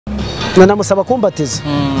namusaba kumbatiza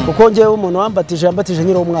kuko ngewe umuntu wambatije yambatije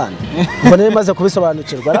nyiri umwana ngo nari maze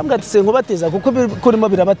kubisobanukirwa arambwira ati sinkubatiza kuko kurimo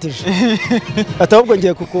birabatije atahubwo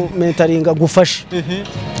ngiye kukumentaringa gufashe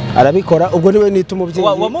arabikora ubwo niwe nita umubyeyi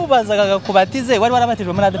wamubazaga kubatize wari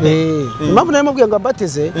warabatijwe muri ADEPR impamvu nayo mubwiye ngo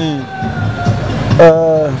ambatize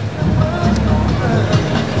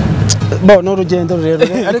bo no rugendo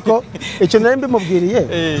rurerure ariko icyo nari mbimubwiriye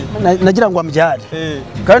nagira ngo ambyare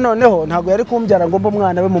kandi noneho ntago yari kumbyara ngo mbe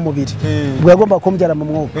umwana we mu mubiri ubwo yagomba kumbyara mu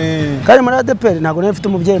mwuka kandi muri ADEPR ntago nari mfite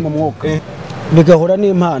umubyeyi mu mwuka bigahura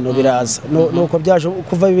n'impano biraza nuko byaje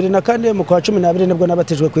kuva 2004 mu kwa 12 nibwo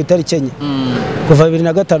nabatijwe ku itariki enye kuva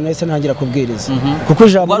 2005 nahise ntangira kubwiriza kuko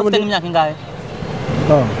ijambo wari ufite imyaka ingahe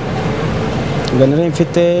ngo nari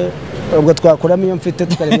mfite ubwo twakuramo iyo mfite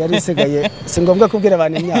tukareba yari isigaye si ngombwa kubwira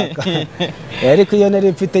abantu imyaka ariko iyo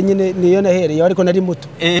nari mfite nyine niyo nahereye ariko nari muto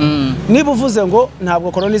niba uvuze ngo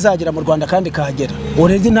ntabwo korona izagera mu Rwanda kandi kahagera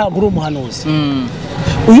uredi ntabwo uri umuhanuzi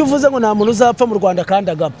uyu uvuze ngo nta muntu uzapfa mu Rwanda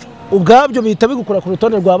kandi agapfa ubwabyo bihita bigukura ku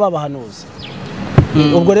rutonde rwa babahanuzi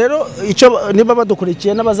ubwo rero icyo niba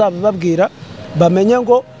badukurikiye n'abazabibabwira bamenye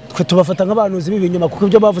ngo twe tubafata nk'abahanuzi b'ibinyuma kuko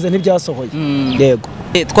ibyo bavuze ntibyasohoye yego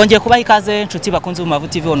twongeye kubaha ikaze inshuti bakunze mu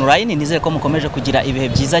TV online nizere ko mukomeje kugira ibihe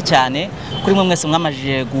byiza cyane kuri mwe mwese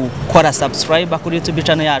mwamajije gukora subscribe kuri YouTube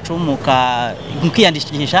channel yacu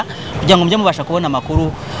mukiyandikisha kugira ngo mujye mubasha kubona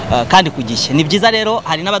amakuru kandi kugishe ni byiza rero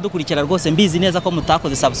hari n'abadukurikira rwose mbizi neza ko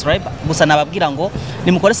mutakoze subscribe gusa nababwira ngo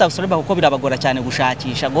nimukore subscribe kuko birabagora cyane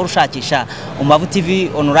gushakisha mu TV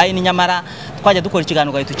online nyamara twajya dukora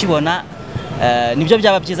ikiganiro gahita ukibona nibyo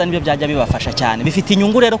byaba byiza nibyo byajya bibafasha cyane bifite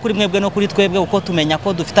inyungu rero kuri mwebwe no kuri twebwe uko tumenya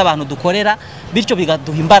ko dufite abantu dukorera bityo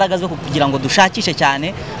bigaduha imbaraga zo kugira ngo dushakishe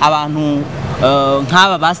cyane abantu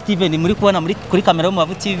nk'aba ba Sitiven muri kubona kuri kamera yo mu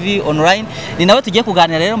TV online ni nawe tugiye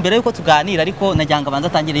kuganira rero mbere yuko tuganira ariko najyanga banza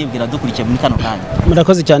atangire yibwira dukurikiye muri kano kanya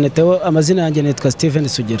murakoze cyane Theo amazina yanjye nitwa Sitiven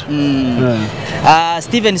Sugira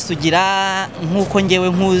Sitiven Sugira nkuko ngewe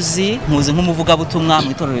nkuzi nk'umuvuga butumwa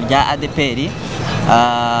mu itorero rya ADEPR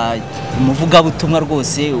umuvuga butumwa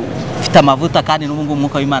rwose ufite amavuta kandi n'ubungu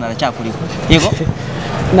umwuka w'Imana aracyakuriho yego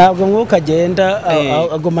ntabwo mwuka agenda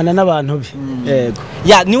agomana n'abantu be yego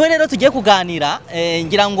ya niwe rero tugiye kuganira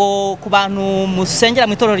ngira ngo ku bantu musengera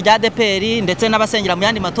mu itorero rya ADEPR ndetse n'abasengera mu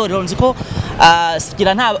yandi matorero nzi ko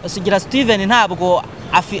Sugira Sitiven ntabwo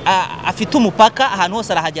afite umupaka ahantu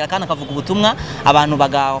hose arahagera kandi akavuga ubutumwa abantu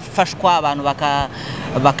bagafashwa abantu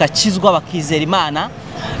bakakizwa bakizera Imana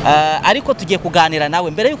ariko tugiye kuganira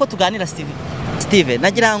nawe mbere yuko tuganira Sitiven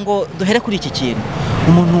nagira ngo duhere kuri iki kintu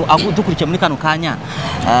umuntu agudukurikiye muri kano kanya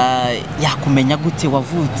yakumenya gute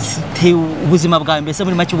wavutse ubuzima bwawe mbese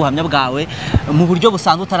muri make ubuhamya bwawe mu buryo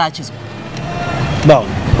busanzwe utarakizwa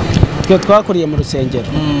twe twakuriye mu rusengero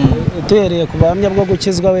tuhereye ku buhamya bwo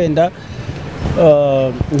gukizwa wenda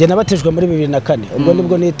njye nabatijwe muri 2004 ubwo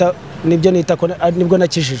nibwo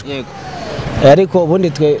nakijijwe ariko ubundi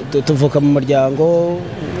twe tuvuka mu muryango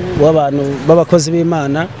w'abantu b'abakozi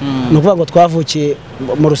b'Imana no kuvuga ngo twavukiye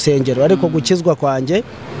mu rusengero ariko gukizwa kwanjye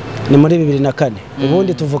ni muri 2004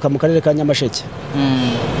 ubundi tuvuka mu karere ka Nyamasheke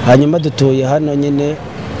hanyuma dutuye hano nyine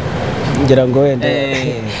ngira ngo wenda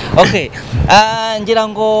ngira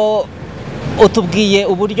ngo utubwiye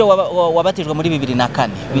uburyo wabatijwe muri 2004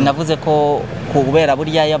 binavuze ko kubera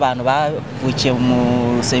burya y'abantu bavukiye mu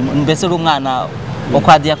rusengero mbese uri umwana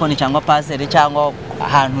kwa diakoni cyangwa pasere cyangwa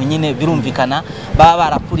ahantu nyine birumvikana baba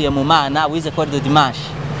barakuriye mu Mana wize ko de dimanche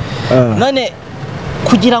none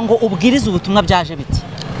kugira ngo ubwirize ubutumwa byaje biti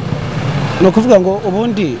no kuvuga ngo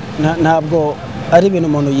ubundi ntabwo ari ibintu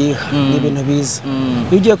umuntu yiha ni ibintu biza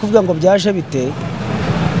iyo ugiye kuvuga ngo byaje bite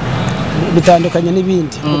bitandukanye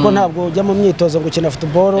n'ibindi kuko ntabwo ujya mu myitozo ngo ukina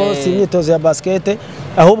football si imyitozo ya basket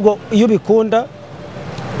ahubwo iyo bikunda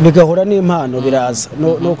bigahura n'impano biraza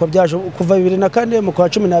nuko byaje kuva 2004 mu kwa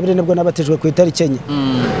 12 nibwo nabatijwe ku itariki enye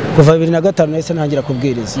kuva 2005 nahise ntangira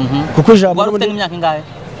kubwiriza kuko ijambo wari ufite imyaka ingahe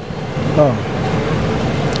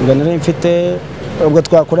ngo nari mfite ubwo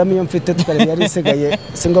twakuramo iyo mfite tukareba yari isigaye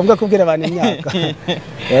si ngombwa kubwira abantu imyaka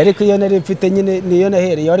ariko iyo nari mfite nyine niyo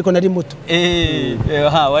nahereye ariko nari muto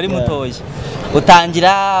wari mutoye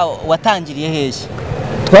watangiriye hehe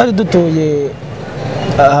twari dutuye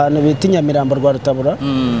ahantu bita Nyamirambo rwa Rutabura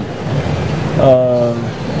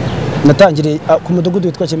natangiriye ku mudugudu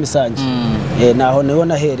witwa Kimisange naho niho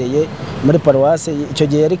nahereye muri paruwase icyo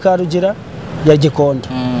gihe yari Karugira ya Gikondo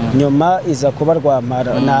nyuma iza kuba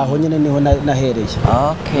Rwampara naho nyine niho nahereye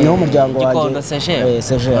niho umuryango wanjye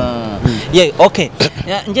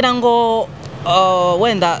ngira ngo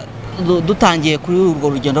wenda dutangiye kuri urwo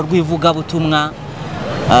rugendo rw'ivuga butumwa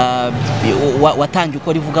watangiye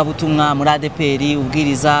ukora ivugabutumwa muri ADEPR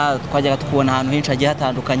ubwiriza twajyaga tukubona ahantu henshi hagiye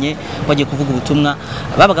hatandukanye wagiye kuvuga ubutumwa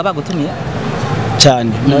babaga bagutumiye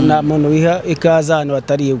cyane na muntu wiha ikaza ahantu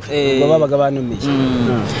hatari iwe ngo babaga banumiye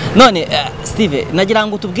none Steve nagira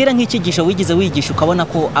ngo tubwire nk'ikigisho wigize wigisha ukabona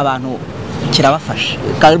ko abantu kirabafasha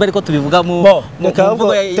kandi ariko tubivuga mu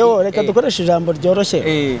reka dukoresha ijambo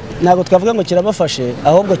ryoroshye ntabwo twavuga ngo kirabafashe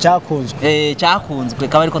ahubwo cyakunzwe cyakunzwe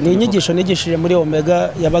kaba ariko ni inyigisho nigishije muri Omega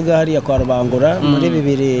yabaga hariya kwa Rubangura muri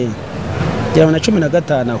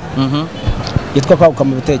 2015 aho yitwa kwaguka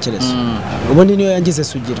mu bitekerezo ubundi niyo yangize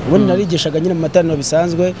sugira ubundi narigishaga nyine mu materaniro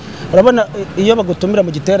bisanzwe urabona iyo bagutumira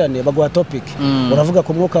mu giterane baguha topic uravuga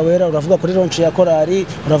ku mwuka wera uravuga kuri launch ya korali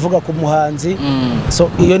uravuga ku muhanzi so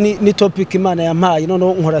iyo ni topic Imana yampaye none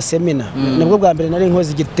nkora seminar nibwo bwa mbere nari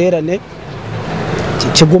nkoze igiterane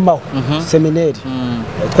kigumaho seminari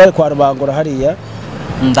twari kwa Rubangura hariya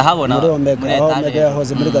ndahabona muri Omega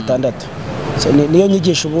yahoze muri 6 so niyo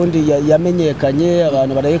nyigisho ubundi yamenyekanye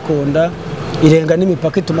abantu barayikunda irenga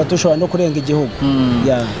n'imipaka ituma tushobora no kurenga igihugu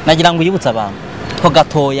nagira ngo yibutse abantu ko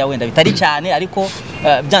gatoya wenda bitari cyane ariko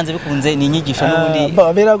byanze bikunze ni inyigisho n'ubundi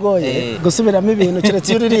biragoye gusubiramo ibintu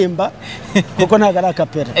keretse uririmba kuko ntago ari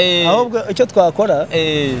akapera ahubwo icyo twakora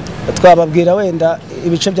twababwira wenda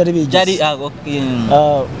ibice byari bigize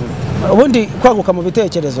ubundi kwaguka mu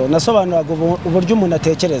bitekerezo nasobanuraga uburyo umuntu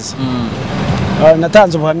atekereza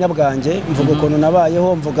natanze ubuhamya bwanjye mvuga ukuntu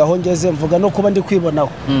nabayeho mvuga aho ngeze mvuga no kuba ndi kwibonaho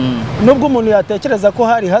nubwo umuntu yatekereza ko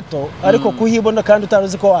hari hato ariko kuhibona kandi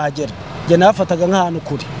utaruzi ko wahagera njye nafataga nk'ahantu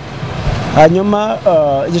kuri hanyuma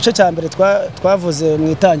igice cya mbere twavuze mu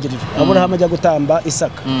itangiriro Aburahamu ajya gutamba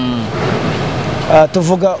Isaka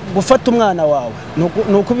tuvuga gufata umwana wawe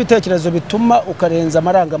nuko ibitekerezo bituma ukarenza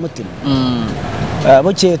amarangamutima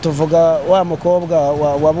bukeye tuvuga wa mukobwa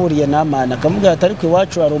waburiye Namana akamubwira ati ariko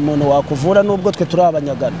iwacu hari umuntu wakuvura nubwo twe turi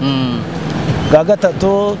abanyagano bwa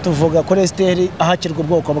gatatu tuvuga kuri Esteri ahakirwa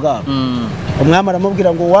ubwoko bwabo umwami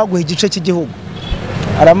aramubwira ngo waguha igice cy'igihugu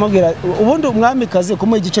aramubwira ubundi umwamikazi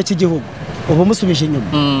kumuha igice cy'igihugu ubu musubije inyuma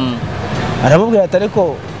aramubwira ati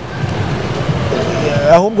ariko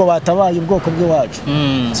ahubwo batabaye ubwoko bw'iwacu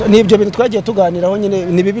n'ibyo bintu twagiye tuganiraho nyine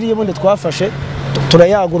ni Bibiliya ubundi twafashe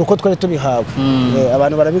turayagura uko twari tubihawe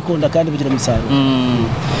abantu barabikunda kandi bigira umusaruro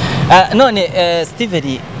none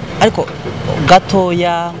Steven ariko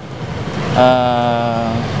gatoya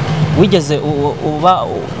wigeze uba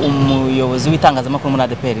umuyobozi w'itangazamakuru muri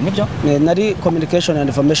ADEPR nibyo nari communication and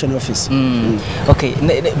information office okay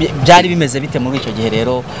byari bimeze bite muri icyo gihe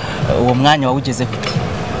rero uwo mwanya wawugeze gute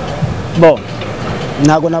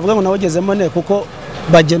ntago navuga ngo nawugezemo ne kuko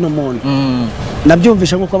bagena umuntu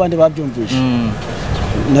nabyumvishe nkuko abandi babyumvishe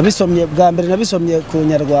nabisomye bwa mbere nabisomye ku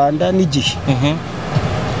Nyarwanda n'igihe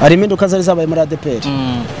hari impinduka zari zabaye muri ADEPR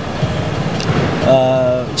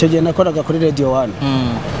icyo gihe nakoraga kuri Radio 1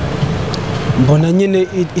 mbona nyine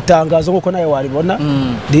itangazo nkuko nawe waribona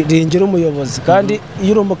ringira umuyobozi kandi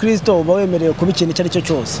iyo uri umukristo uba wemerewe kuba ikintu icyo ari cyo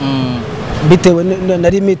cyose bitewe na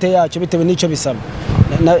limite yacyo bitewe n'icyo bisaba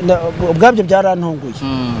ubwabyo byarantunguye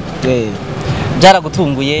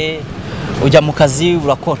byaragutunguye ujya mu kazi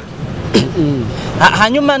urakora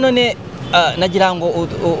hanyuma none nagira ngo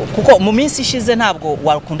kuko mu minsi ishize ntabwo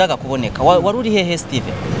wakundaga kuboneka wari uri hehe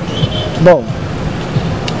Steve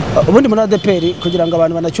ubundi muri ADEPR kugira ngo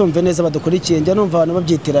abantu banacyumve neza badukurikiye njya numva abantu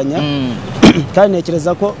babyitiranya kandi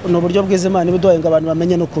ntekereza ko ni uburyo bwiza Imana ibiduhaye ngo abantu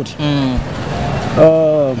bamenye n'ukuri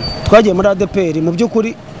twagiye muri ADEPR mu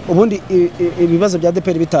by'ukuri ubundi ibibazo bya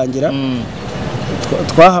ADEPR bitangira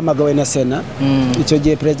twahamagawe na Sena icyo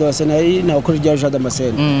gihe perezida wa Sena na ukuri rya Jean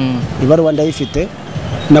Damascene ibaruwa ndayifite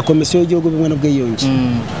na komisiyo y'igihugu bimwe n'ubwiyunge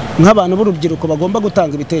nk'abantu b'urubyiruko bagomba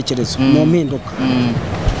gutanga ibitekerezo mu mpinduka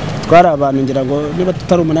twari abantu ngira ngo niba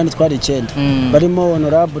tutari 8 twari 9 barimo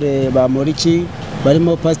honorable ba Moriki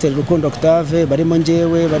barimo Pasteur Rukundo Octave barimo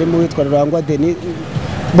ngewe barimo witwa Rurangwa Denis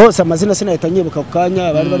bose amazina sinahita nyibuka ku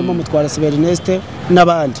kanya bari barimo Mutwara Ernest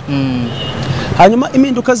n'abandi hanyuma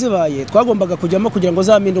impinduka zibaye twagombaga kujyamo kugira ngo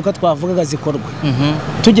za mpinduka twavugaga zikorwe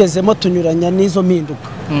tugezemo tunyuranya n'izo mpinduka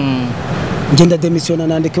ngenda demisiona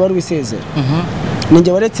nandika ibaruwa isezera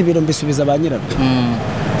ninjye waretse ibiro mbisubiza ba nyirabyo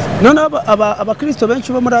none abakristo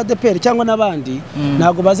benshi bo muri ADEPR cyangwa n'abandi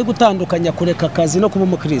ntago bazi gutandukanya kureka akazi no kuba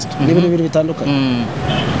umukristo ni ibintu bibiri bitandukanye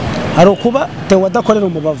hari ukuba tewe adakorera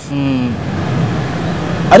umubavu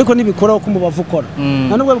ariko nibikoraho ko umubavu ukora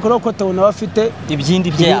nubwo bikoraho ko tewe nawe afite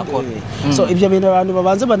ibyindi bye yakora so ibyo bintu abantu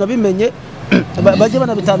babanze banabimenye bajye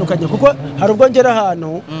banabitandukanye kuko hari ubwo ngera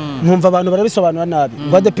ahantu nkumva abantu barabisobanura nabi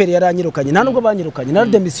ngo ADEPR yaranyirukanye nta nubwo banyirukanye na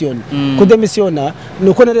demission kudemisiona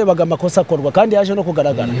nuko narebaga amakosa akorwa kandi yaje no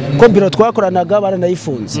kugaragara ko biro twakoranaga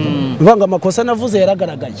baranayifunze mvanga amakosa navuze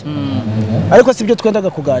yaragaragaye ariko sibyo twendaga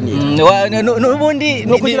kuganira n'ubundi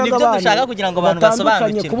nibyo dushaka kugira ngo abantu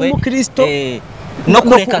basobanukirwe kuba umukristo no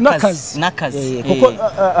kureka n'akazi kuko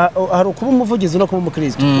hari ukuba umuvugizi no kuba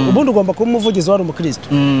umukristo ubundi ugomba kuba umuvugizi wari umukristo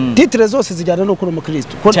titre zose zijyana no kuba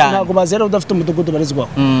umukristo kuko ntabwo bazera udafite umudugudu barizwaho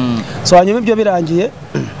so hanyuma ibyo birangiye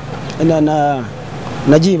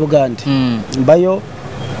nagiye Bugande mbayo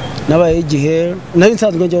nabaye igihe nari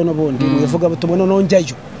nsanzwe njyewe n'ubundi mwivuga tubona no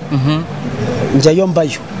njyayo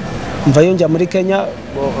mvayo njya muri Kenya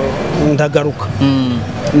ndagaruka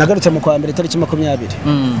nagarutse mu kwa mbere tariki 20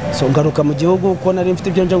 so ngaruka mu gihugu ko nari mfite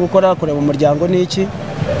ibyo nje gukora kureba umuryango n'iki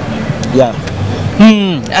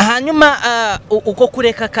hanyuma uko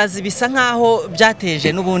kureka akazi bisa nkaho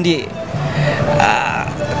byateje n'ubundi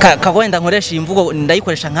wenda nkoresha iyi mvugo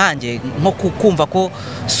ndayikoresha nkanjye nko kumva ko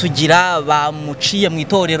Sugira bamuciye mu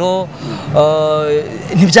itorero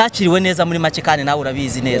ntibyakiriwe neza muri make kandi nawe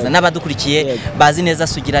urabizi neza n'abadukurikiye bazi neza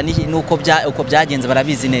Sugira nuko uko byagenze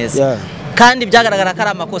barabizi neza kandi byagaragara ko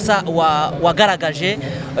ari amakosa wagaragaje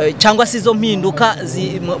cyangwa se izo mpinduka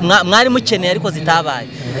mwari mukeneye ariko zitabaye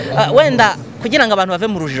wenda kugira ngo abantu bave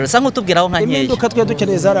mu rujiro sa nk'utubwiraho nka nkeya impinduka twe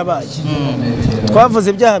dukeneye zarabaye twavuze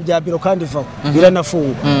ibyaha bya biro kandi vaho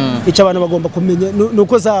biranafungwa icyo abantu bagomba kumenya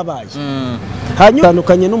nuko zabaye hanyuma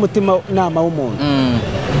tandukanye n'umutima nama w'umuntu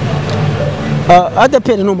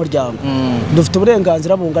ADEPR ni umuryango dufite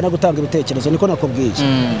uburenganzira bungana gutanga ibitekerezo niko nakubwiye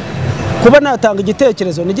kuba natanga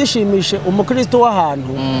igitekerezo nigishimishe umukristo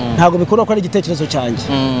w'ahantu ntago bikora ko ari igitekerezo cyanjye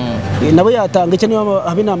nabo yatanga icyo niyo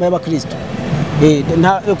haba inama y'abakristo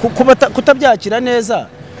kutabyakira neza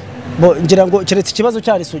ngira ngo keretse ikibazo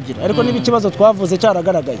cyari Sugira ariko niba ikibazo twavuze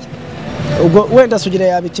cyaragaragaye ubwo wenda Sugira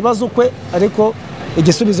yaba ikibazo ukwe ariko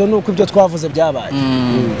igisubizo ni uko ibyo twavuze byabaye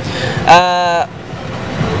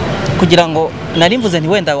kugira ngo nari mvuze nti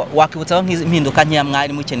wenda wakibutsaho nk'impinduka nkeya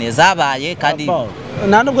mwari mukeneye zabaye kandi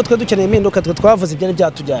nta nubwo twe dukeneye impinduka twe twavuze ibyari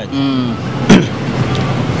byatujyanye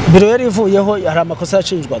biro yari ivuyeho hari amakosa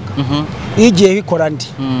yashinjwaga igiye ikora andi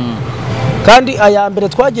kandi aya mbere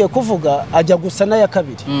twagiye kuvuga ajya gusa n'aya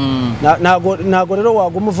kabiri ntago rero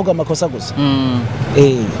waguma uvuga amakosa gusa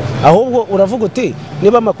ahubwo uravuga uti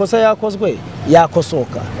niba amakosa yakozwe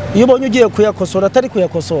yakosoka iyo ubonye ugiye kuyakosora atari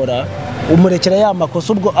kuyakosora umurekera ya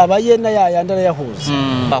makosa ubwo abaye na yayandi arayahuza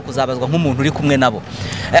bakuzabazwa nk'umuntu uri kumwe nabo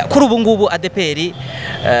kuri ubu ngubu ADEPR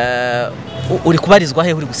uri kubarizwa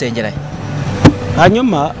he uri gusengera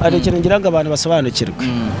hanyuma ari ikintu ngira ngo abantu basobanukirwe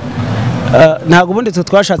ntago ubundi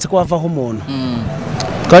twashatse ko havaho umuntu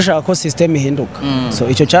twashaka ko system ihinduka so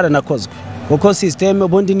icyo cyaranakozwe kuko system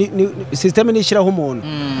ubundi system nishyiraho umuntu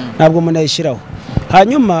ntabwo umuntu ayishyiraho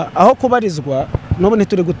hanyuma aho kubarizwa n'ubu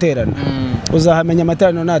ntituri guterana uzahamenya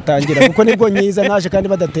amateraniro natangira kuko nibwo nyiza naje kandi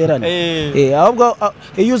badaterana ahubwo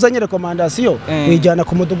iyo uzanye rekomandasiyo wijyana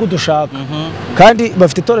ku mudugudu ushaka kandi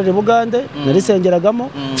bafite itorero i Bugande narisengeragamo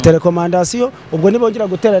mfite rekomandasiyo ubwo nibongera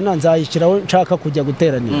guterana nzayishyiraho nshaka kujya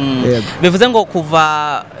guteranira bivuze ngo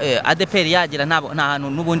kuva ADEPR yagira nta hantu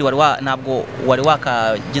n'ubundi ntabwo wari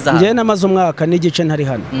wakagiza njye namaze umwaka n'igice ntari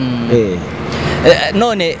hano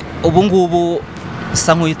none ubu ngubu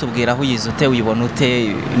sa nk'uyitubwira aho uyize ute uyibona ute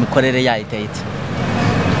imikorere yayiteye ite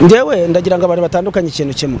ngewe ndagira ngo abantu batandukanye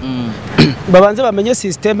ikintu kimwe babanze bamenye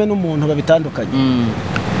systeme n'umuntu babitandukanye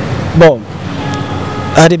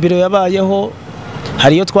hari biro yabayeho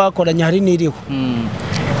hari iyo twakoranye hari n'iriho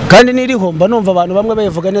kandi n'iriho mba numva abantu bamwe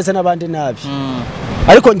bayivuga neza n'abandi nabi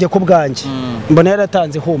ariko njye ku bwanjye mbona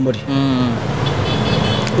yaratanze ihumure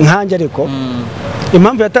nkanjye ariko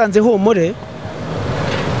impamvu yatanze ihumure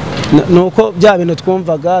nuko bya bintu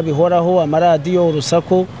twumvaga bihoraho amaradiyo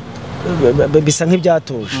urusaku bisa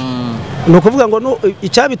nk'ibyatuje ni ukuvuga ngo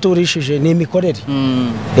icyabiturishije ni imikorere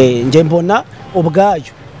njye mbona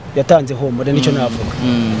ubwayo yatanze ihumure nicyo navuga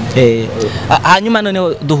hanyuma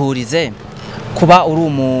noneho duhurize kuba uri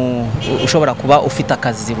ushobora kuba ufite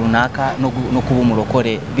akazi runaka no kuba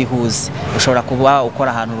umurokore bihuze ushobora kuba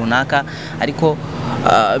ukora ahantu runaka ariko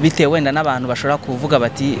bitewe wenda n'abantu bashobora kuvuga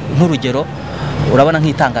bati nk'urugero urabona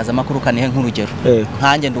nk'itangazamakuru kanihe nk'urugero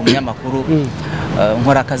nkanjye ndi umunyamakuru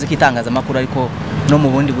nkora akazi k'itangazamakuru ariko no mu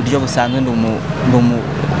bundi buryo busanzwe ndi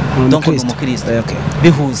umukristo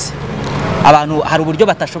bihuze abantu hari uburyo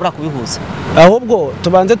batashobora kubihuza ahubwo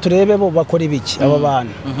tubanze turebe bo bakora ibiki abo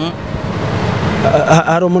bantu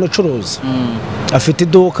hari umuntu ucuruza afite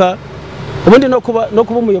iduka ubundi no kuba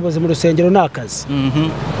umuyobozi mu rusengero ni akazi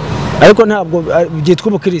ariko ntabwo byitwa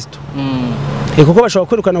ubukristo kuko bashobora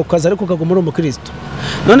kwirukana ku kazi ariko ukaguma uri umukristo.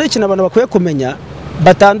 None ikintu abantu bakwiye kumenya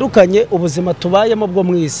batandukanye ubuzima tubayemo bwo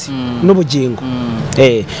mu isi n'ubugingo.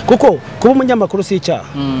 Kuko kuba umunyamakuru si icyaha.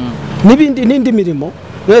 N'indi mirimo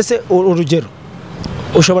wese urugero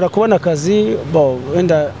ushobora kubona akazi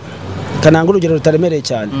wenda kananga urugero rutaremereye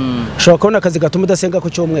cyane. Ushobora kubona akazi gatuma udasenga ku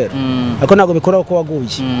cyumweru ariko ntabwo bikoraho ko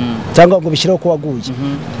waguye cyangwa ngo bishyiraho ko waguye.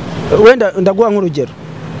 Wenda ndaguha nk'urugero,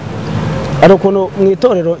 ari ukuntu mu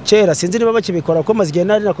itorero kera sinzi niba bakibikora ko maze igihe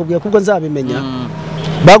nari nakubwiye ko ubwo nzabimenya,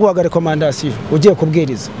 baguhaga rekomandasiyo ugiye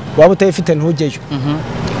kubwiriza waba utayifite ntujyeyo,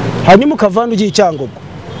 hanyuma ukavana ugiye Cyangugu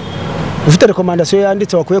ufite rekomandasiyo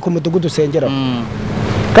yanditse wakuye ku mudugudu usengeraho,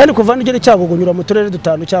 kandi kuvana ugera Cyangugu unyura mu turere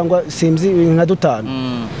 5 cyangwa simzi nka 5,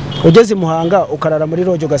 ugeze Muhanga ukarara muri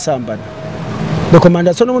rojo ugasambana.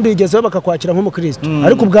 Rekomandasiyo n'ubundi yigezeho bakakwakira nk'umukristo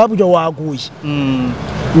ariko ubwabyo waguye.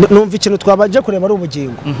 Numva ikintu twabanje kureba ari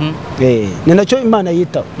ubugingo. Ni nacyo Imana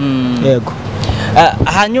yitaho. Yego.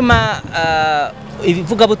 Hanyuma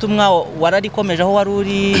ibivuga butumwa wararikomeje aho wari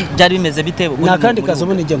uri byari bimeze bite? Nakandi kazi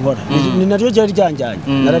ubu nige nkora. Ni naryo ryari ryanjyanye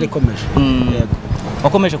nararikomeje. Yego.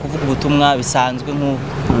 Wakomeje kuvuga ubutumwa bisanzwe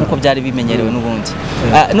nk'uko byari bimenyerewe n'ubundi.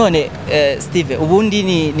 None Steve,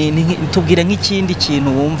 ubundi tubwire nk'ikindi kintu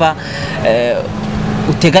wumva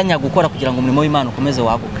uteganya gukora kugira ngo umurimo w'Imana ukomeze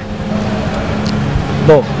waguke.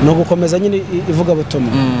 No gukomeza nyine ivuga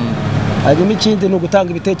butumwa. Hanyuma ikindi no gutanga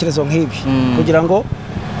ibitekerezo nk'ibi kugira ngo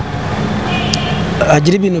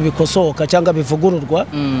agira ibintu bikosoka cyangwa bivugururwa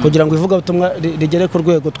kugira ngo ivuga butumwa rigere ku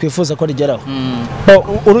rwego twifuza ko rigeraho.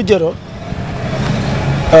 Urugero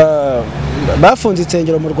bafunze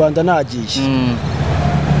insengero mu Rwanda nagiye.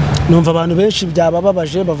 Numva abantu benshi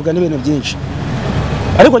byabababaje bavuga n'ibintu byinshi.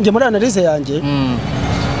 Ariko nje muri analyse yanjye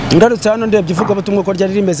ngarutse hano ndebye ivuga butumwa ko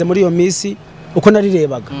ryari rimeze muri iyo misi uko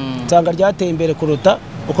narirebaga. Nsanga ryateye imbere kuruta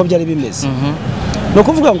uko byari bimeze. No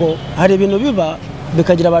kuvuga ngo hari ibintu biba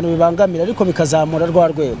bikagira abantu bibangamira ariko bikazamura rwa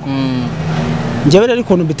rwego. Njyewe rero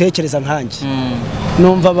ukuntu mbitekereza nkanjye.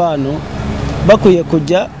 Numva abantu bakwiye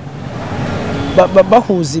kujya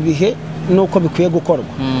bahuza ibihe nuko bikwiye gukorwa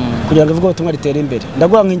kugira ngo ivuga ubutumwa ritere imbere.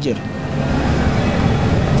 Ndaguha nk'ingero,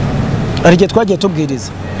 ari igihe twagiye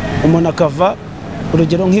tubwiriza umuntu akava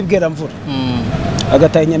urugero nk'ibwera mvura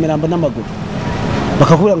agataha Nyamirambo n'amaguru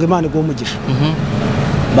bakakubwira ngo Imana iguhe umugisha.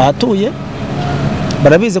 Bahatuye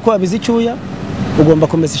barabizi ko wabize icyuya ugomba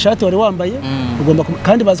kumesa ishati wari wambaye ugomba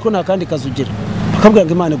kandi bazi ko nta kandi kazi ugira, bakabwira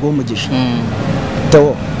ngo Imana iguhe umugisha.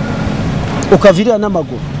 Tewo ukavirira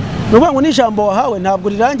n'amaguru, nuvuga ngo n'ijambo wahawe ntabwo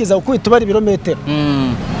rirangiza ukwita ubara ibirometero.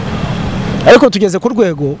 Ariko tugeze ku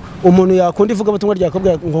rwego umuntu yakunda ivuga butumwa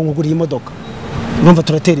ryakubwira ngo nguguriye imodoka, urumva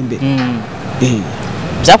turatera imbere.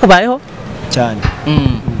 Byakubayeho cyane.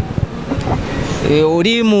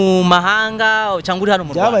 Uri mu mahanga cyangwa uri hano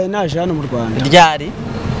mu Rwanda? Byabaye naje hano mu Rwanda. Ryari?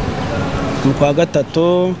 Mu kwa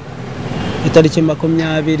gatatu itariki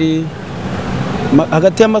 20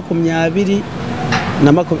 hagati ya 20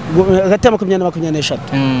 hagati ya 20 na 23.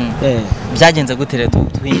 Byagenze gute rero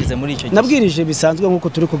tuhingize muri icyo gihe? Nabwirije bisanzwe nkuko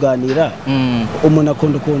turi kuganira. Umuntu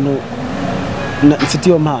akunda ukuntu mfite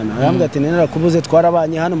iyo mpano. Arambwira ati narakubuze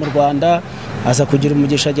twarabanye hano mu Rwanda, aza kugira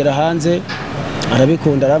umugisha agera hanze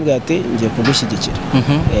arabikunda, arambwira ati ngiye kugushyigikira.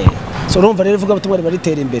 So urumva rero ivuga butumwa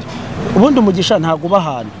baritera imbere. Ubundi umugisha ntago uba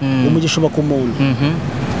ahantu, umugisha uba ku muntu.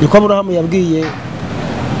 Niko Aburahamu yabwiye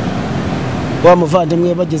wa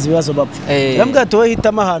muvandimwe bagize ibibazo bapfa. Arambwira ati wowe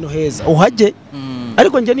hitamo ahantu heza uhajye,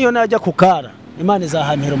 ariko nge niyo najya kukara Imana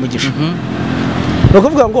izahampera umugisha. No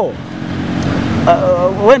kuvuga ngo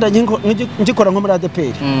wenda ngikora nko muri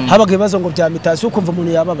ADEPR habaga ibibazo ngo bya mitasi ukumva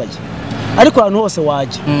umuntu yababaye, ariko ahantu hose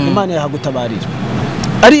wajya Imana yahagutabarira,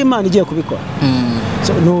 ari Imana igiye kubikora.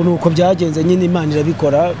 So nuko byagenze nyine Imana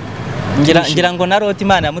irabikora. Ngira ngo na Loti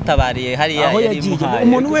Imana yamutabariye hariya yari muhaye.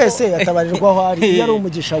 Umuntu wese yatabarirwa aho ari yari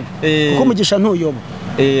umugisha we, kuko umugisha ntuyoba.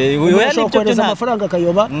 Uyoboye amafaranga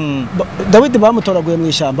akayoba. Dawidi bamutoraguye mu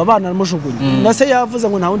ishyamba abana aramujugunye, na se yavuze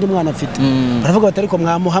ngo nta wundi mwana afite. Baravuga bati ariko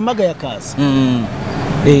mwamuhamagaye akazi.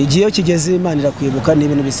 Igihe kigeze Imana irakwibuka, ni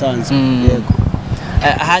ibintu bisanzwe. Yego.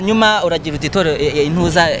 Hanyuma uragira uti toro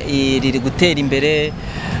intuza riri gutera imbere.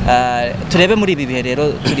 Turebe muri ibi bihe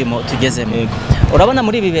rero turimo tugezemo. Urabona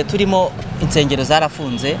muri ibi bihe turimo insengero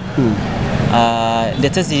zarafunze,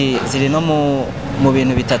 ndetse ziri no mu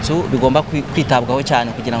bintu bitatu bigomba kwitabwaho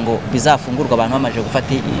cyane kugira ngo bizafungurwe abantu bamaje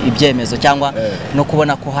gufata ibyemezo cyangwa no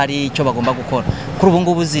kubona ko hari icyo bagomba gukora. Kuri ubu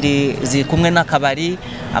ngubu ziri kumwe n'akabari,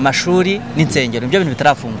 amashuri n'insengero, ibyo bintu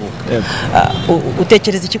bitarafunguka.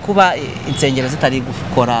 Utekereza iki kuba insengero zitari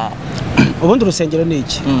gukora? Ubundi urusengero ni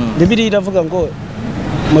iki? Bibiliya iravuga ngo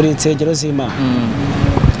muri insengero z'Imana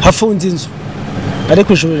hafunze inzu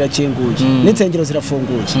ariko ijuru rirakinguye, n'insengero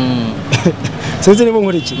zirafunguye. sinzi niba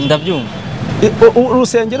nkurikiye. Ndabyumva.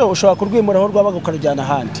 Urusengero ushobora kurwimuraho rwabaga ukarujyana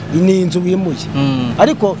ahandi, ni inzu wimuye,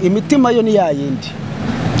 ariko imitima yo ni yayindi.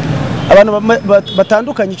 Abantu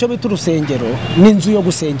batandukanye icyo bita urusengero n'inzu yo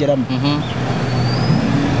gusengeramo.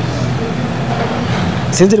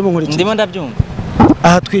 Sinzi niba nkurikiye. Ndimo ndabyumva.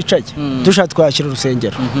 Aha twicaye dushatse twashyira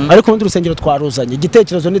urusengero, ariko ubundi urusengero twaruzanye,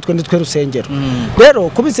 igitekerezo nitwe rusengero. Rero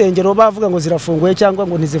kuba insengero bavuga ngo zirafunguye cyangwa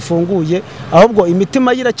ngo ntizifunguye, ahubwo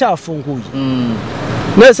imitima iracyafunguye.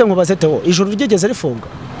 Mwese nkubaze Theo, ijuru ryigeze rifunga?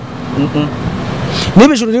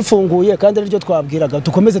 Niba ijuru rifunguye kandi ari ryo twabwiraga,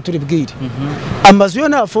 dukomeze turibwire. Amazu yo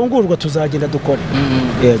ntafungurwa tuzagenda dukore.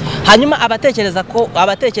 Yego. Hanyuma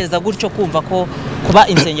abatekereza gutyo kumva ko kuba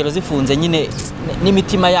insengero zifunze nyine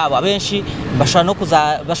n'imitima yabo abenshi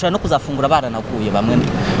bashobora no kuzafungura baranaguye bamwe.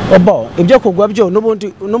 Obo ibyo kugwa byo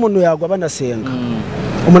n'ubundi n'umuntu yagwa banasenga.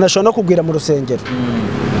 Umuntu ashobora no kugwira mu rusengero.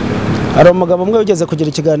 Hari umugabo umwe ugeze kugira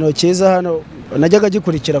ikiganiro cyiza hano, najyaga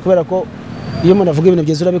gikurikira kubera ko iyo umuntu avuga ibintu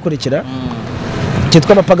byiza urabikurikira.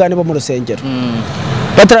 Cyitwa abapagani bo mu rusengero.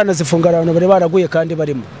 Bataranazifunga abantu bari baraguye kandi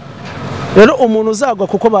barimo. Rero umuntu uzagwa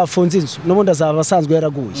kuko bafunze inzu n'ubundi azaba asanzwe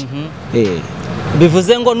yaraguye.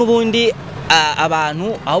 Bivuze ngo n'ubundi abantu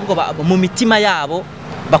ahubwo mu mitima yabo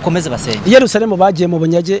bakomeze basenge. Yerusalemu bagiye mu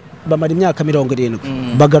bunyage bamara imyaka 70,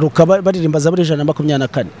 bagaruka baririmba Zaburi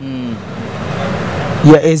 124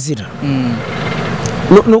 ya Ezira.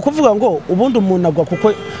 Ni ukuvuga ngo ubundi umuntu agwa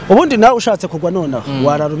kuko ubundi nawe ushatse kugwa nonaha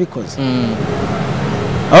wararubikoze.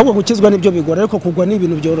 Ahubwo gukizwa nibyo bigora, ariko kugwa ni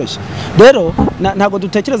ibintu byoroshye. Rero ntago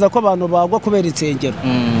dutekereza ko abantu bagwa kubera insengero.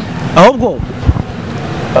 Ahubwo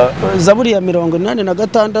Zaburi ya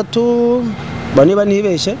 86 baniba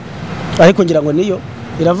ntibeshye, ariko ngira ngo niyo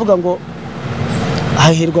iravuga ngo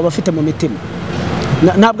hahirwa abafite mu mitima.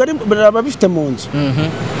 Ntabwo ari abafite mu nzu,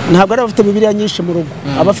 ntabwo ari abafite Bibiliya nyinshi mu rugo,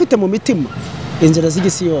 abafite mu mitima inzira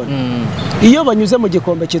z'igisiyoni. Iyo banyuze mu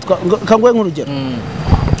gikombe cyitwa kangwe nk'urugero,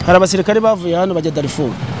 hari abasirikare bavuye hano bajya Darfur,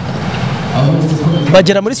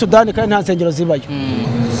 bagera muri Sudani kandi nta nsengero zibayo,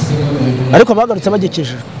 ariko bagarutse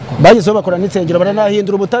bagikije, bagizeho bakora n'insengero,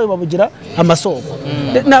 baranahindura ubutayu babugira amasoko.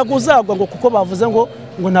 Ntabwo uzagwa ngo kuko bavuze ngo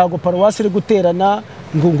ntabwo paruwasi iri guterana,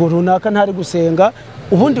 ngo runaka ntari gusenga,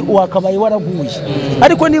 ubundi wakabaye waraguye.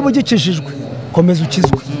 Ariko niba ugikijijwe komeza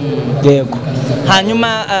ukizwe. Yego.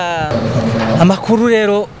 Hanyuma amakuru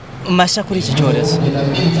rero mashya kuri iki cyorezo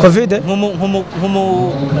Covid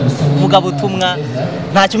nk'umuvuga butumwa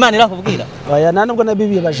ntacyo Imana irakubwira? Oya, nta nubwo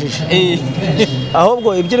nabibibajije.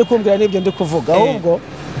 Ahubwo ibyo iri kumbwira n'ibyo ndi kuvuga, ahubwo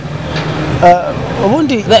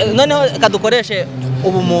ubundi noneho kadukoreshe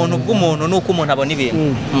ubumuntu bw'umuntu nuko umuntu abona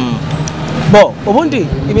ibintu. Bo ubundi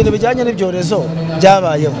ibintu bijyanye n'ibyorezo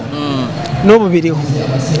byabayeho n'ubu biriho.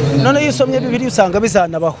 None iyo usomye Bibiliya usanga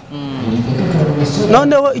bizanabaho.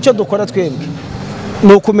 Noneho icyo dukora twebwe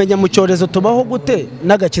ni ukumenya mu cyorezo tubaho gute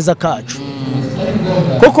n'agakiza kacu.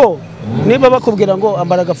 Kuko niba bakubwira ngo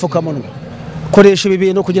ambara agapfukamunwa, koresha ibi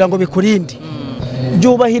bintu kugira ngo bikurinde,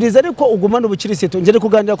 byubahiriza ariko ugumana ubukirisitu. Ngere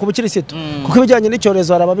kuganira ku bukirisitu kuko ibijyanye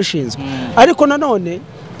n'icyorezo hari ababishinzwe, ariko nanone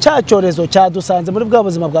cya cyorezo cyadusanze muri bwa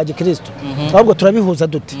buzima bwa gikristo. Ahubwo turabihuza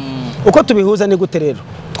dute? Uko tubihuza ni gute rero?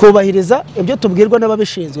 Twubahiriza ibyo tubwirwa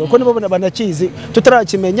n'ababishinzwe, kuko nibo banakizi,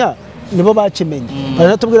 tutarakimenya nibo bakimenye.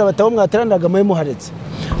 Baranatubwira batabo mwateranaga mwe muharetse.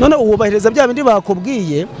 None ubahiriza bya bindi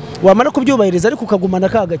bakubwiye, wamara kubyubahiriza ariko ukagumana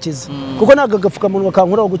kagakiza, kuko naga gapfukamunwa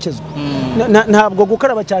kankuraho gukizwa. Ntabwo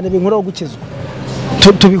gukaraba cyane binkuraho gukizwa.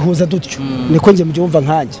 Tubihuza dutyo niko nge mbyumva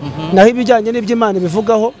nkanjye. Naho ibijyanye n'iby'Imana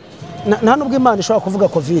bivugaho, nta nubwo Imana ishobora kuvuga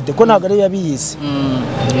Covid ko ntabwo ari yabiyize.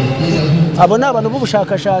 Abo ni abantu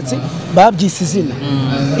b'ubushakashatsi babyise izina.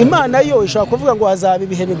 Imana yo ishobora kuvuga ngo hazaba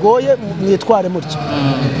ibihe bigoye mwitware mutyo.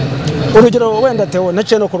 Urugero wenda Theo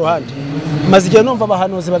naciye no ku ruhande, maze igihe numva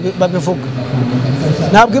abahanuzi babivuga.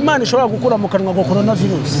 Ntabwo Imana ishobora gukura mu kanwa ngo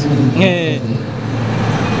coronavirus.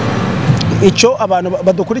 Icyo abantu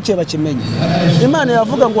badukurikiye bakimenye. Imana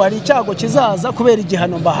yavuga ngo hari icyago kizaza kubera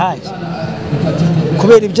igihano mbahaye,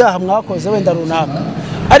 kubera ibyaha mwakoze wenda runaka.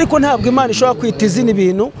 Ariko ntabwo Imana ishobora kwita izina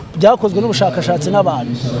ibintu byakozwe n'ubushakashatsi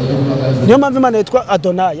n'abantu. Niyo mpamvu Imana yitwa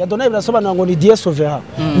Adonai. Adonai birasobanura ngo ni Dieu souverain,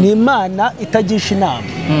 ni Imana itagisha inama.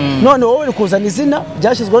 None wowe uri kuzana izina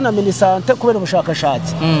byashyizweho na Minisante kubera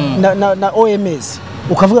ubushakashatsi na OMS,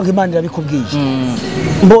 ukavuga ngo Imana irabikubwiye.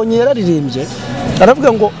 Mbonye yararirimbye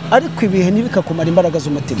aravuga ngo ariko ibihe ntibikakumara imbaraga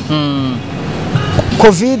z'umutima.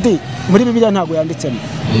 Covid muri Bibiliya ntabwo yanditsemo.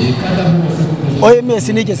 OMS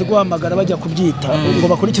nigeze guhamagara bajya kubyita ngo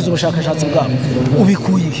bakurikize ubushakashatsi bwabo.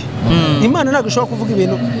 Ubikuye Imana ntabwo ishobora kuvuga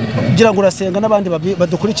ibintu kugira ngo urasenga n'abandi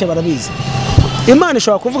badukurikiye barabizi. Imana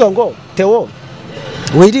ishobora kuvuga ngo Theo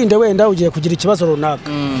wirinde wenda ugiye kugira ikibazo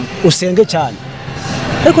runaka, usenge cyane.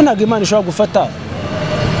 ariko ntabwo Imana ishobora gufata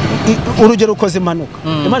urugero ukoze impanuka.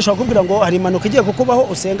 Imana ishobora kubwira ngo hari impanuka igiye kukubaho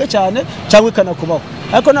usenge cyane cyangwa ikanakubaho,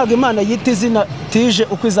 ariko ntabwo Imana yita izina tije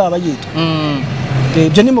uko izaba yitwa.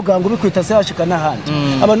 Ibyo ni muganga ubikwita se yashika n'ahandi.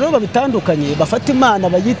 Abantu rero babitandukanye bafata Imana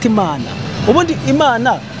bayita Imana. Ubundi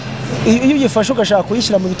Imana iyo uyifashe ugashaka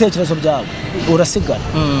kuyishyira mu bitekerezo byawe urasigara.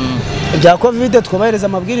 Bya Covid twubahiriza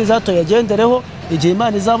amabwiriza tuyagendereho, igihe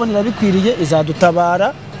Imana izabonera bikwiriye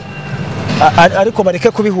izadutabara, ariko bareke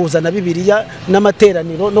kubihuza na Bibiliya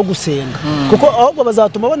n'amateraniro no gusenga, kuko ahubwo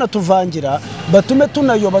bazatuma banatuvangira batume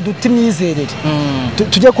tunayoba duti imyizerere,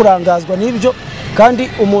 tujye kurangazwa n'ibyo. Kandi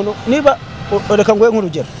umuntu niba reka ngoye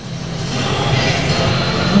nk'urugero,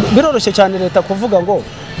 biroroshye cyane leta kuvuga ngo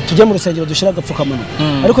tujye mu rusengero dushyira agapfukamunwa,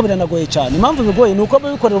 ariko biranagoye cyane. Impamvu bigoye ni uko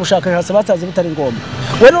bikorera ubushakashatsi basanze bitari ngombwa,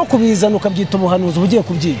 we no kubizana ukabyita ubuhanuzi ugiye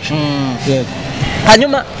kubyica. Yego.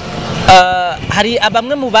 Hanyuma hari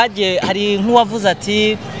bamwe mu bagiye, hari nk'uwavuze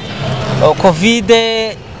ati Covid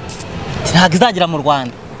ntabwo izagera mu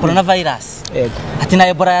Rwanda, coronavirus. Yego. Ati na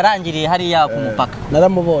Ebola yarangiriye hariya ku mupaka.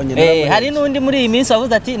 Naramubonye. Hari n'undi muri iyi minsi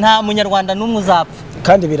wavuze ati nta munyarwanda n'umwe uzapfa.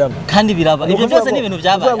 Kandi biraba. Ibyo byose ni ibintu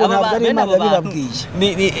byabaye. Ntabwo ari Imana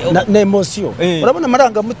yabibabwiye. Na emotion. Urabona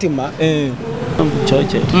amarangamutima.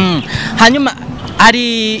 Hanyuma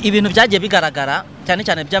hari ibintu byagiye bigaragara cyane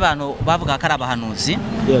cyane by'abantu bavuga ko ari abahanuzi.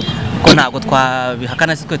 Ko ntabwo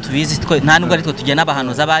twabihakana, twe tubizi, nta nubwo ari twe tugena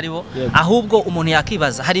abahanuzi abari bo, ahubwo umuntu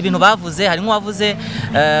yakibaza. Hari ibintu bavuze, hari nk'uwavuze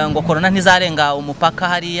ngo corona ntizarenga umupaka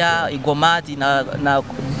hariya Igoma na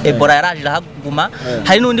Ebola yaraje irahaguma.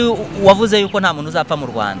 Hari n'undi wavuze yuko nta muntu uzapfa mu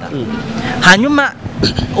Rwanda. Hanyuma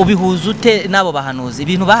ubihuza ute n'abo bahanuzi?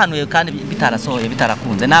 Ibintu bahanuye kandi bitarasohoye,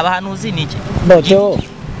 bitarakunze. Ni abahanuzi ni iki?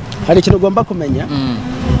 Hari ikintu ugomba kumenya.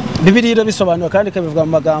 Bibiliya irabisobanura kandi ikabivuga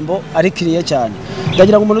mu magambo arikiriye cyane.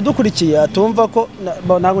 Ndagira ngo umuntu dukurikiye atumva ko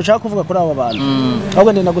ntabwo nshaka kuvuga kuri abo bantu,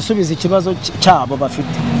 ahubwo ndenda gusubiza ikibazo cyabo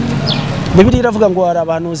bafite. Bibiliya iravuga ngo hari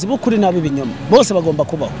abahanuzi b'ukuri n'ab'ibinyoma, bose bagomba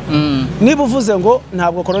kubaho. Niba uvuze ngo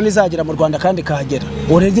ntabwo corona izagera mu Rwanda kandi kahagera,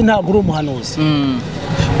 uredi ntabwo uri umuhanuzi.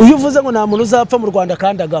 Uyu uvuze ngo nta muntu uzapfa mu Rwanda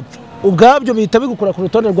kandi agapfa, ubwabyo bihita bigukura ku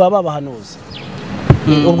rutonde rwa babahanuzi.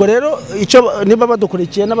 Ubwo rero icyo niba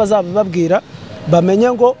badukurikiye n'abazabibabwira bamenye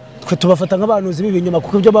ngo twe tubafata nk'abahanuzi b'ibinyoma,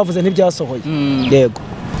 kuko ibyo bavuze ntibyasohoye. Yego.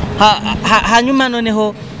 Hanyuma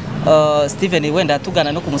noneho Steven, wenda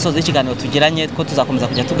tugana no ku musozo w'ikiganiro tugiranye, ko tuzakomeza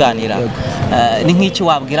kujya tuganira. Ni nk'iki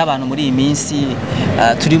wabwira abantu muri iyi minsi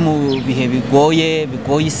turi mu bihe bigoye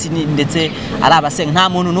isi, ndetse ari abasenga nta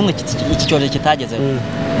muntu n'umwe iki cyorezo kitagezeho?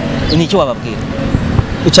 Ni iki wababwira?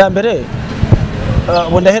 Icya mbere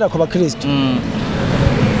ndahera ku bakristo.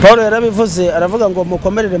 Paul yarabivuze, aravuga ngo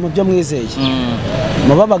mukomerere mu byo mwizeye,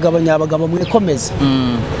 muba abagabo nyabagabo mwikomeze.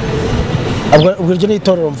 Ubwo iryo ni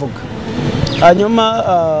itorero mvuga. Hanyuma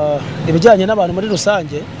ibijyanye n'abantu muri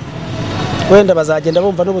rusange, wenda bazagenda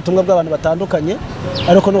bumva n'ubutumwa bw'abantu batandukanye,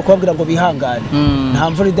 ariko no kubabwira ngo bihangane, nta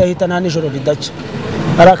mvura idahita nta nijoro ridaca.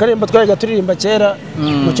 Hari akaririmbo twajyaga turirimba kera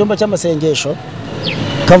mu cyumba cy'amasengesho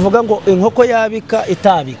kavuga ngo inkoko yabika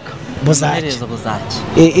itabika buzaki.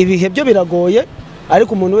 Ibihe byo biragoye,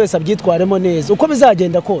 ariko umuntu wese abyitwaremo neza, uko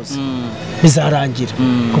bizagenda kose bizarangira,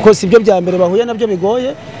 kuko si byo bya mbere bahuye nabyo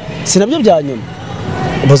bigoye, si nabyo bya nyuma.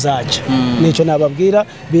 Buzaki nicyo nababwira,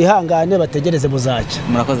 bihangane bategereze buzaki.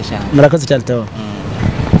 Murakoze cyane Theo.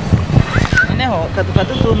 Noneho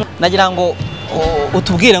nagira ngo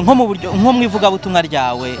utubwire nko mu buryo, nko mu ivugabutumwa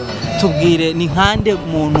ryawe, tubwire ni nkande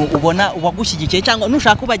umuntu ubona wagushyigikiye, cyangwa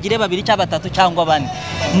nushaka ubagire babiri cyangwa batatu cyangwa bane.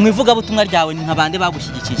 Mu ivugabutumwa ryawe ni nkabande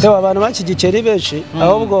bagushyigikiye? Theo, abantu banshyigikiye ni benshi,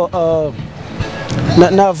 ahubwo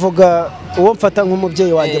navuga uwo mfata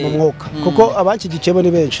nk'umubyeyi wanjye mu mwuka, kuko abanshyigikiye bo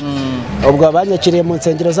ni benshi. Ubwo abanyakiriye mu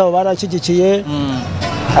nsengero zabo baranshyigikiye,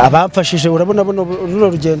 abamfashije, urabona runo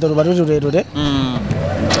rugendo ruba ruri rurerure.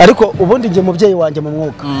 Ariko ubundi njye mubyeyi wanjye mu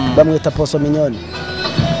mwuka bamwita Apotre Mignone,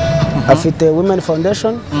 afite Women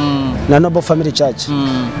Foundation na Noble Family Church.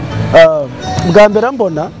 Bwa mbere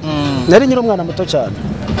mbona nari nyiri umwana muto cyane,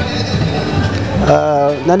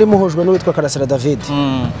 nari muhujwe n'uwitwa Karasira David.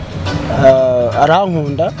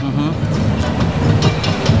 Arankunda,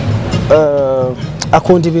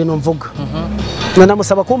 akunda ibintu mvuga.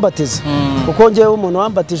 Namusaba kumbatiza, kuko ngewe umuntu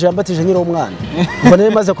wambatije yambatije nyiri umwana, ngo nari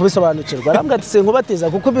maze kubisobanukirwa. Arambwira ati sinkubatiza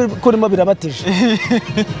kuko kurimo birabatije,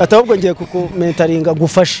 ahubwo ngiye kukumentaringa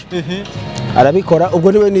gufashe. Arabikora.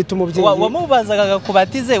 Ubwo niwe nita umubyeyi. Wamubazaga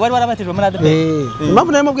kubatize, wari warabatijwe muri ADEPR?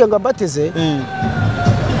 Impamvu nari mubwiye ngo ambatize,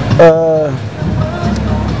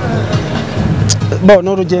 bo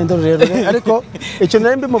no urugendo rurerure ariko icyo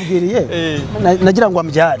nari mbimubwiriye nagira ngo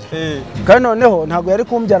ambyare kandi noneho ntabwo yari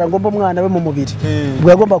kumbyara ngo mbe umwana we mu mubiri ubwo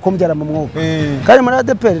yagomba kumbyara mu mwuka kandi muri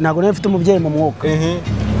ADEPR ntabwo nari mfite umubyeyi mu mwuka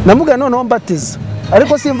namubwira noneho mbatiza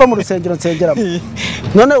ariko simva mu rusengero nsengeramo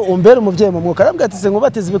none umbere umubyeyi mu mwuka arambwira ati se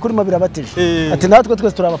nkubatiza ibikurimo birabatije ati natwe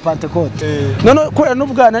twese turi abapantekote none kubera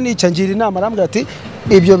n'ubwana nica ngira inama arambwira ati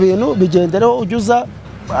ibyo bintu bigendereho ujya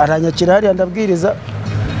aranyakira hariya ndabwiriza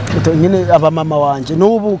nyine abamama wanje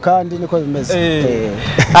n'ubu kandi niko bimeze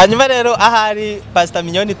hanyuma rero ahari Pastor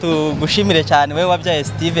Mignone tugushimire cyane we wabyaye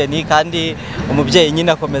Sitiven kandi umubyeyi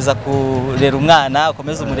nyine akomeza kurera umwana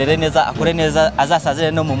akomeza umurere neza akure neza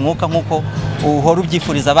azasazire no mu mwuka nkuko uhora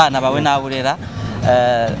ubyifuriza abana bawe naburera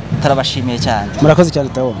tarabashimiye cyane murakoze cyane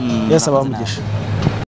tawo Yesu abamugisha